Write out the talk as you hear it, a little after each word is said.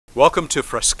Welcome to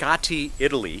Frascati,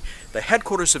 Italy, the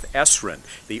headquarters of Asteroid,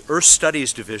 the Earth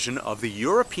Studies Division of the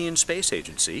European Space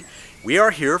Agency. We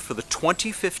are here for the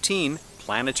 2015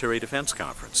 Planetary Defense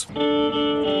Conference.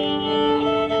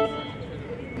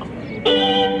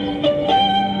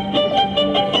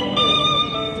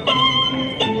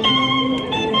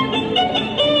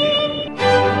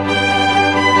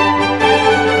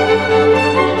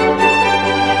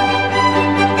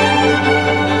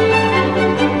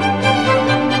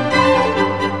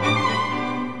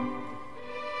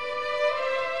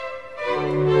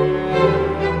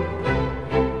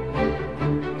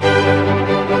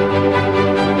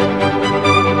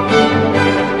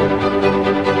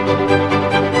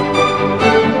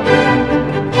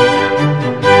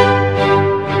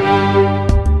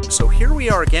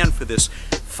 Again for this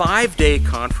 5-day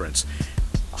conference.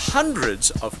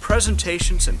 Hundreds of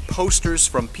presentations and posters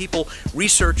from people,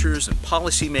 researchers and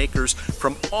policymakers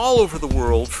from all over the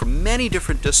world, from many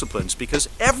different disciplines, because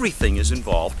everything is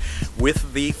involved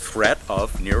with the threat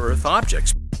of near-Earth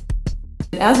objects.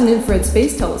 As an infrared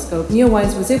space telescope,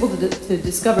 NEOWISE was able to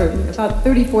discover about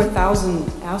 34,000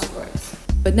 asteroids.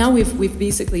 But now we've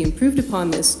basically improved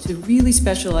upon this to really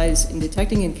specialize in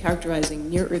detecting and characterizing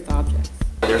near-Earth objects.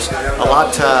 There's a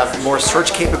lot more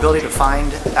search capability to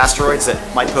find asteroids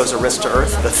that might pose a risk to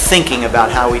Earth. The thinking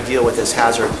about how we deal with this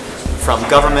hazard, from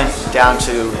government down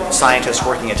to scientists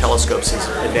working at telescopes, is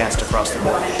advanced across the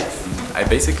board. I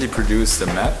basically produced a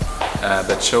map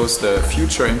that shows the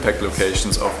future impact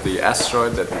locations of the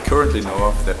asteroid that we currently know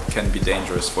of that can be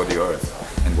dangerous for the Earth.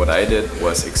 And what I did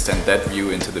was extend that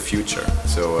view into the future,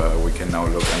 so we can now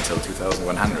look until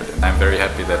 2100. And I'm very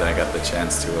happy that I got the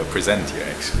chance to present here,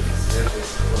 actually.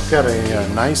 We've got a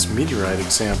nice meteorite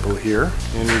example here,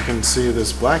 and you can see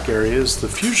this black area is the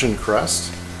fusion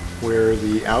crust, where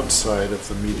the outside of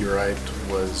the meteorite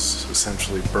was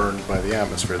essentially burned by the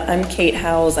atmosphere. I'm Kate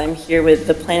Howells. I'm here with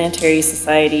the Planetary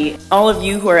Society. All of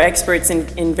you who are experts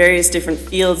in various different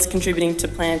fields contributing to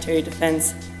planetary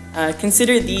defense,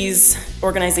 consider these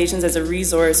organizations as a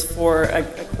resource for a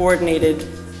coordinated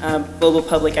global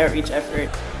public outreach effort.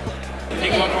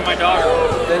 Take one for my daughter.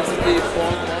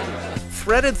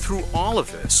 Threaded through all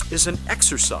of this is an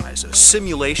exercise, a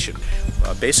simulation,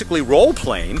 basically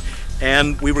role-playing,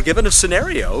 and we were given a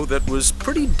scenario that was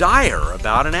pretty dire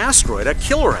about an asteroid, a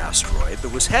killer asteroid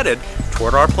that was headed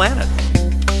toward our planet.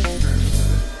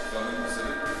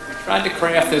 We tried to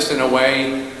craft this in a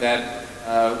way that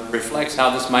reflects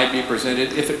how this might be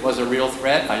presented if it was a real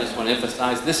threat. I just want to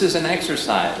emphasize this is an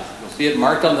exercise. You'll see it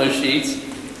marked on those sheets.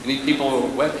 Any people who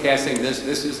are webcasting this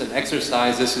is an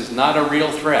exercise. This is not a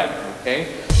real threat,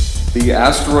 okay? The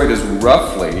asteroid is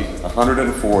roughly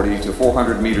 140 to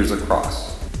 400 meters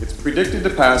across. It's predicted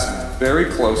to pass very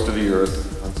close to the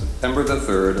Earth on September the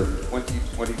 3rd of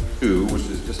 2022, which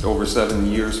is just over 7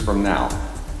 years from now.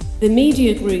 The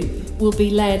media group will be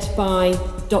led by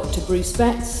Dr. Bruce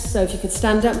Betts, so if you could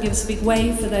stand up, give us a big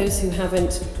wave for those who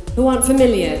aren't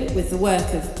familiar with the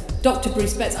work of Dr.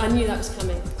 Bruce Betts. I knew that was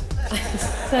coming.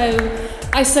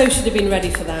 I should have been ready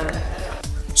for that.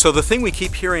 So the thing we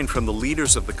keep hearing from the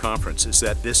leaders of the conference is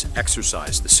that this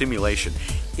exercise, the simulation,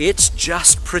 it's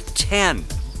just pretend.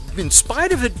 In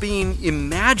spite of it being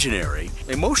imaginary,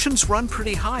 emotions run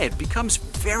pretty high. It becomes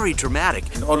very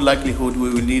dramatic. In all likelihood, we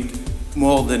will need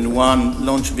more than one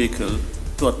launch vehicle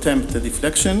to attempt the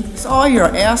deflection. So all you're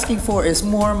asking for is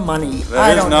more money.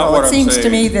 I don't know. It seems to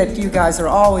me that you guys are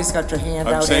always got your hand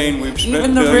out.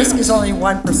 Even the risk is only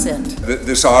 1%.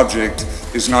 This object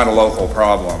is not a local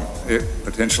problem. It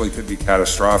potentially could be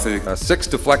catastrophic. 6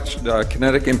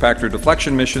 kinetic impactor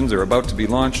deflection missions are about to be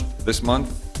launched this month.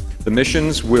 The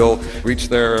missions will reach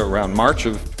there around March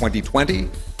of 2020,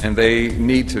 and they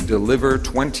need to deliver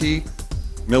 20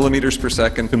 millimeters per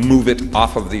second to move it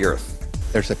off of the Earth.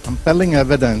 There's a compelling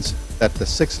evidence that the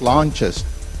 6 launches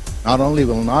not only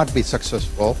will not be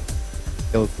successful,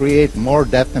 they'll create more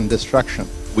death and destruction.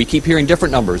 We keep hearing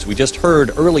different numbers. We just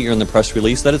heard earlier in the press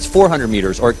release that it's 400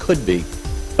 meters, or it could be.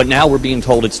 But now we're being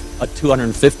told it's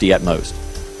 250 at most.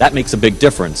 That makes a big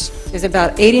difference. There's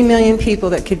about 80 million people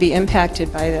that could be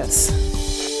impacted by this.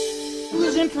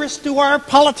 Whose interests do our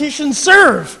politicians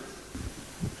serve?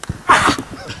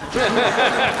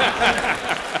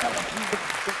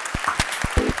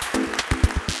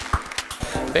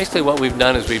 Basically what we've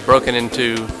done is we've broken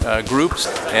into groups,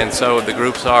 and so the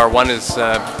groups are, one is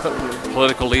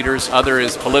political leaders, other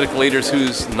is political leaders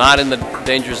who's not in the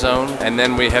danger zone, and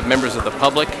then we have members of the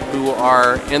public who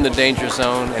are in the danger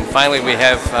zone, and finally we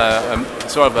have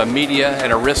sort of a media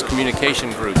and a risk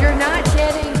communication group. You're not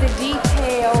getting the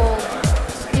detailed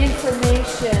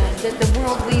information that the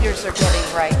world leaders are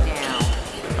getting right now.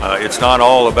 It's not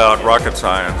all about rocket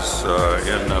science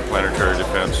in planetary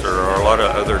defense. There are a lot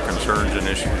of other concerns and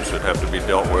issues that have to be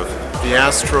dealt with. The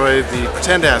asteroid, the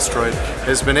pretend asteroid,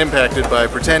 has been impacted by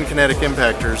pretend kinetic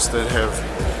impactors that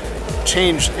have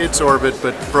changed its orbit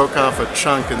but broke off a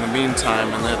chunk in the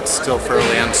meantime, and that's still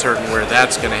fairly uncertain where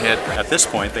that's going to hit. At this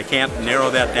point, they can't narrow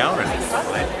that down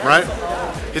anymore, right?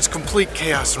 It's complete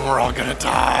chaos and we're all going to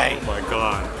die. Oh my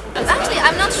God. Actually,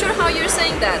 I'm not sure how you're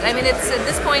saying that. I mean, it's at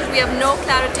this point we have no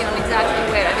clarity on exactly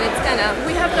where. I mean, it's kind of...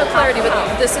 We have no clarity with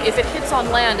this. If it hits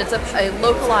on land, it's a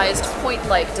localized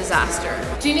point-like disaster.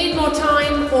 Do you need more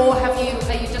time, or are you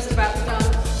just about done?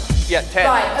 Yeah, 10.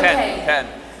 Right, 10. okay. 10.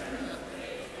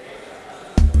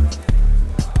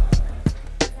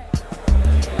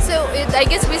 So I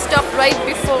guess we stopped right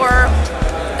before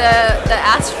the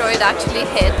asteroid actually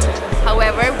hit.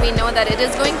 However, we know that it is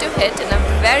going to hit in a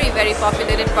very, very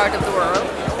populated part of the world.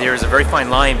 There is a very fine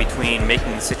line between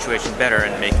making the situation better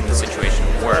and making the situation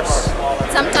worse.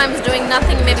 Sometimes doing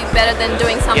nothing may be better than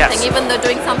doing something, yes. Even though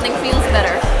doing something feels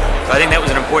better. So I think that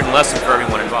was an important lesson for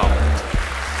everyone involved.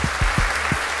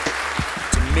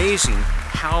 It's amazing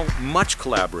how much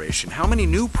collaboration, how many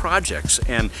new projects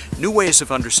and new ways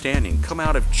of understanding come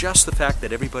out of just the fact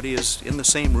that everybody is in the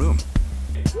same room.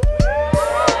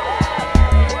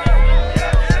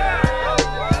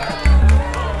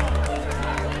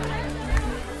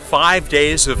 Five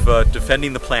days of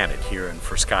defending the planet here in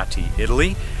Frascati,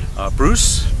 Italy.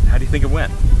 Bruce, how do you think it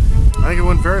went? I think it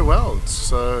went very well.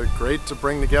 It's great to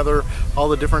bring together all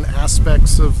the different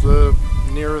aspects of the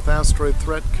near-Earth asteroid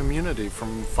threat community,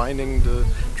 from finding to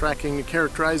tracking to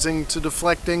characterizing to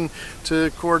deflecting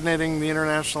to coordinating the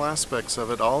international aspects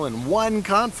of it all in one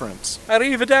conference.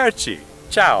 Arrivederci.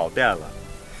 Ciao, Bella.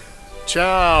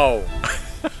 Ciao.